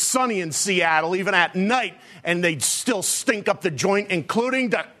have been sunny in Seattle, even at night, and they'd still stink up the joint,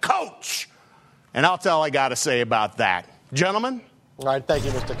 including the coach. And that's all I got to say about that. Gentlemen? All right, thank you,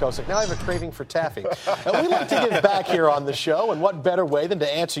 Mr. Kosick. Now I have a craving for taffy. And we like to give back here on the show, and what better way than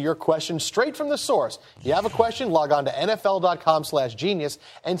to answer your questions straight from the source. You have a question, log on to NFL.com/genius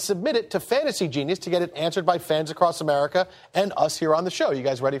and submit it to Fantasy Genius to get it answered by fans across America and us here on the show. You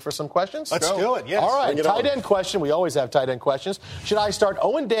guys ready for some questions? Let's do it, yes. All right, tight end question. We always have tight end questions. Should I start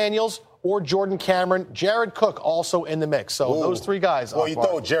Owen Daniels or Jordan Cameron? Jared Cook also in the mix. So those 3 guys. Well, you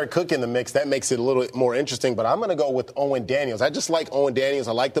throw Jared Cook in the mix. That makes it a little more interesting. But I'm going to go with Owen Daniels. I just like Owen Daniels.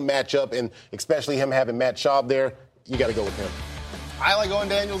 I like the matchup, and especially him having Matt Schaub there. You got to go with him. I like Owen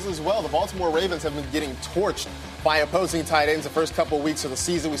Daniels as well. The Baltimore Ravens have been getting torched by opposing tight ends the first couple of weeks of the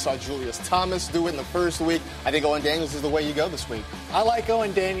season. We saw Julius Thomas do it in the first week. I think Owen Daniels is the way you go this week. I like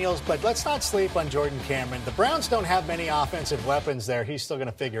Owen Daniels, but let's not sleep on Jordan Cameron. The Browns don't have many offensive weapons there. He's still going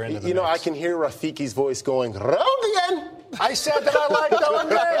to figure into the mix. I can hear Rafiki's voice going, round again. I said that I liked Owen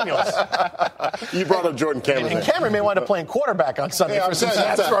Daniels. You brought up Jordan Cameron. And Cameron may wind up playing quarterback on Sunday for some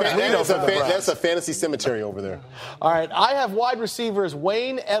that's a fantasy cemetery over there. All right, I have wide receivers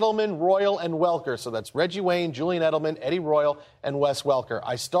Wayne, Edelman, Royal, and Welker. So that's Reggie Wayne, Julian Edelman, Eddie Royal, and Wes Welker.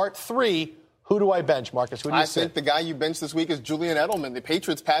 I start 3. Who do I bench, Marcus? Who do you sit? I think the guy you bench this week is Julian Edelman. The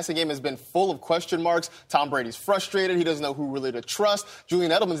Patriots' passing game has been full of question marks. Tom Brady's frustrated. He doesn't know who really to trust.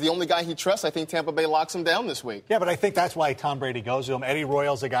 Julian Edelman's the only guy he trusts. I think Tampa Bay locks him down this week. Yeah, but I think that's why Tom Brady goes to him. Eddie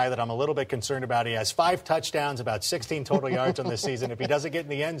Royal's a guy that I'm a little bit concerned about. He has 5 touchdowns, about 16 total yards on this season. If he doesn't get in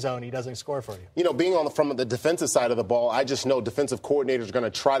the end zone, he doesn't score for you. Being from the defensive side of the ball, I just know defensive coordinators are going to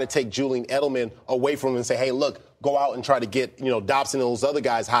try to take Julian Edelman away from him and say, hey, look, go out and try to get, Dobson and those other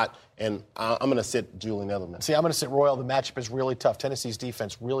guys hot. And I'm going to sit Julian Edelman. See, I'm going to sit Royal. The matchup is really tough. Tennessee's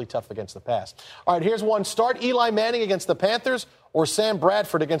defense really tough against the pass. All right, here's one. Start Eli Manning against the Panthers or Sam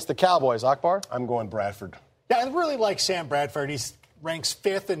Bradford against the Cowboys. Akbar? I'm going Bradford. Yeah, I really like Sam Bradford. He's ranks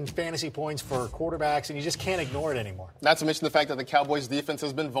 5th in fantasy points for quarterbacks, and you just can't ignore it anymore. Not to mention the fact that the Cowboys' defense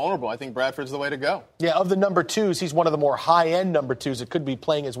has been vulnerable. I think Bradford's the way to go. Yeah, of the number 2s, he's one of the more high-end number 2s that could be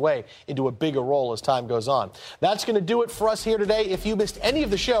playing his way into a bigger role as time goes on. That's going to do it for us here today. If you missed any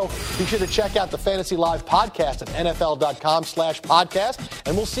of the show, be sure to check out the Fantasy Live podcast at NFL.com/podcast,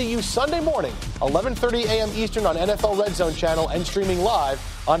 and we'll see you Sunday morning, 11:30 a.m. Eastern on NFL Red Zone channel and streaming live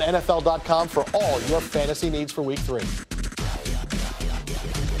on NFL.com for all your fantasy needs for Week 3.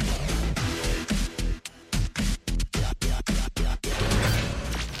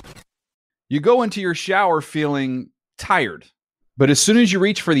 You go into your shower feeling tired, but as soon as you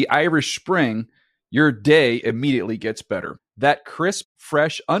reach for the Irish Spring, your day immediately gets better. That crisp,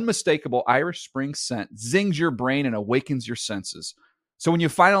 fresh, unmistakable Irish Spring scent zings your brain and awakens your senses. So when you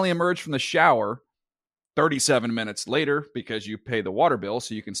finally emerge from the shower, 37 minutes later, because you pay the water bill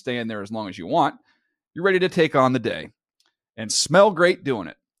so you can stay in there as long as you want, you're ready to take on the day and smell great doing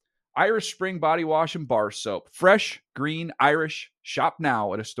it. Irish Spring Body Wash and Bar Soap. Fresh, green, Irish. Shop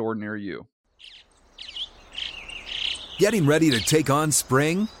now at a store near you. Getting ready to take on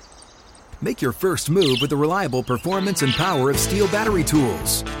spring? Make your first move with the reliable performance and power of Steel battery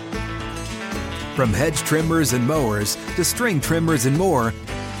tools. From hedge trimmers and mowers to string trimmers and more,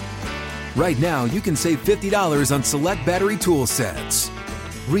 right now you can save $50 on select battery tool sets.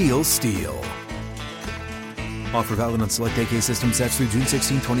 Real Steel. Offer valid on select AK system sets through June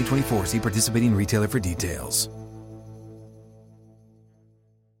 16, 2024. See participating retailer for details.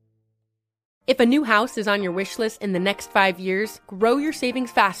 If a new house is on your wish list in the next 5 years, grow your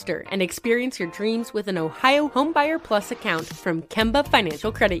savings faster and experience your dreams with an Ohio Homebuyer Plus account from Kemba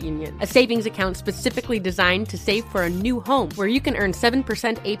Financial Credit Union. A savings account specifically designed to save for a new home where you can earn 7%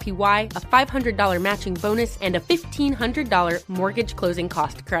 APY, a $500 matching bonus, and a $1,500 mortgage closing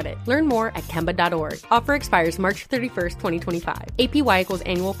cost credit. Learn more at Kemba.org. Offer expires March 31st, 2025. APY equals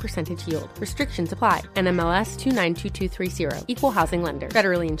annual percentage yield. Restrictions apply. NMLS 292230. Equal housing lender.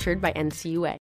 Federally insured by NCUA.